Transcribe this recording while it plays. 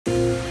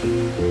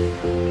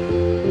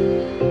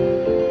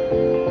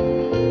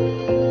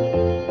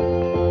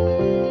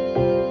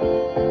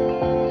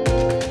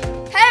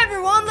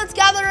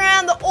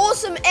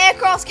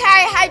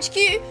Carrier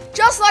HQ,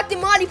 just like the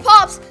Mighty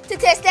Pups, to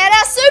test out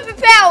our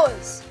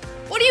superpowers.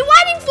 What are you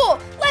waiting for?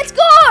 Let's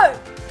go!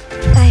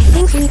 I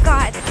think we've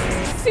got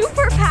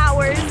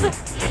superpowers.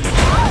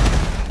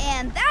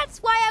 And that's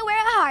why I wear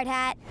a hard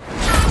hat.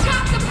 I've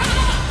got the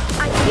power!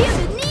 I feel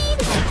the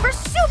need for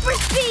super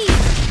speed.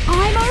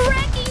 I'm a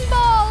wrecking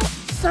ball.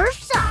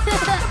 Surf's up.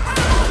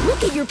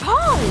 Look at your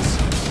paws.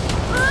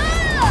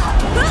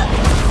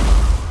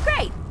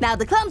 Great. Now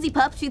the clumsy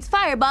pup shoots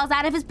fireballs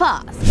out of his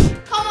paws.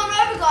 Come on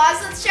over,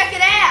 guys. Let's check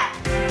it out.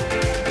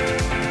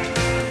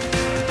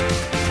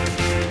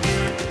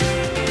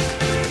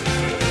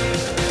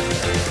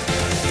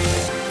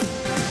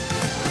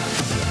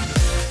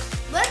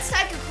 Let's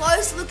take a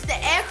close look at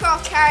the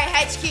Aircraft Carrier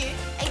HQ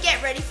and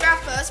get ready for our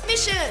first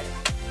mission.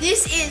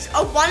 This is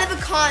a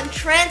one-of-a-kind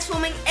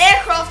transforming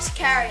aircraft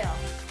carrier.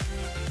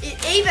 It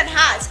even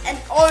has an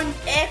own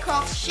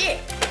aircraft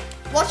ship.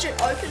 Watch it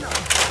open up.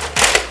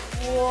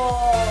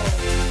 Whoa.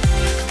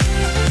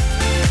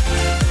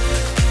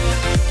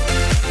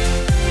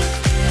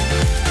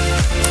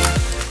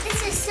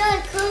 This is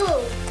so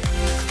cool.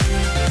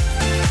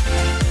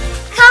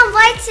 Can't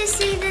wait to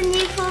see the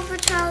new PAW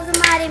Patrol the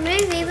Mighty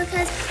movie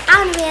because I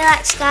want to be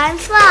like Skye and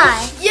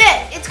fly.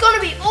 Yeah, it's going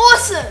to be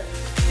awesome.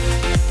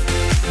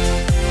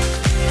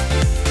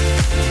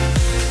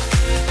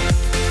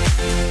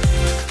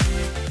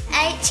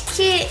 HQ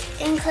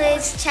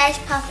includes Chase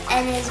Puff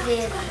and his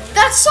vehicle.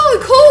 That's so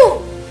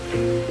cool.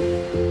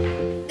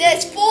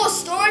 There's 4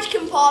 storage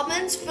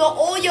compartments for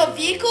all your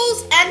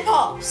vehicles and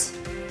pups.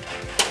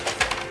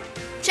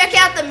 Check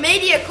out the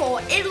media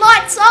core, it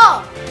lights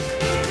up.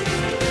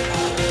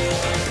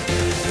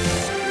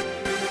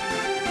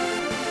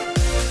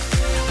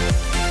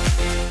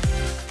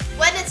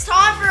 When it's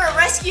time for a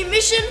rescue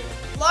mission,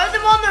 load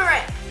them on the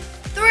wreck.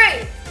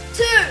 3,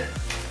 2,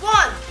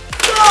 1,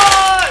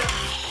 go!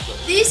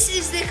 This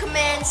is the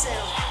command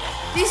cell.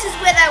 This is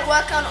where they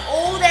work on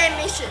all their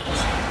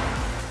missions.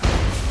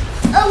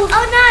 Oh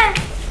no!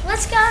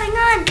 What's going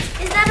on?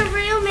 Is that a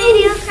real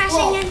meteor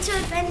crashing into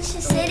Adventure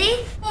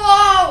City?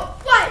 Whoa!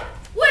 Wait,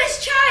 where's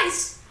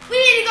Chase? We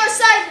need to go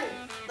save him.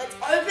 Let's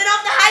open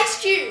up the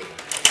HQ.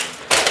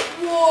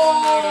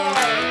 Whoa!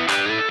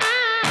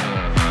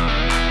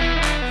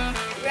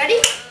 Ready?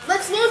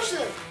 Let's launch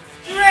them.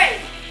 3,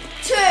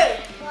 2,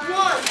 1.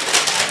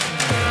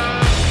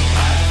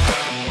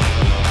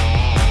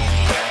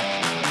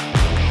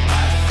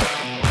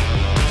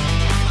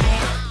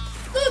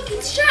 Look,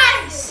 it's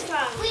Chase.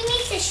 We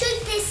need to shoot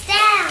this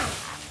down.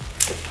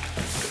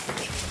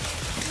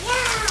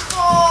 Yeah.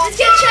 Oh, let's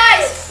get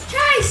Chase.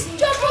 Chase,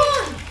 jump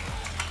on.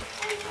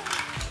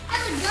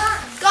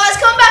 Guys,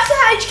 come back to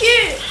HQ.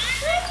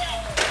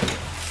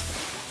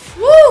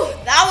 Woo,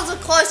 that was a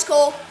close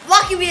call.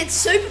 Lucky we had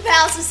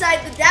superpowers to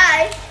save the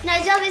day. No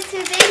job is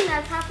too big,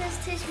 no papa's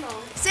too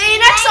small. See you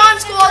next time,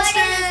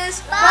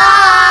 Squadsters.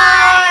 Bye.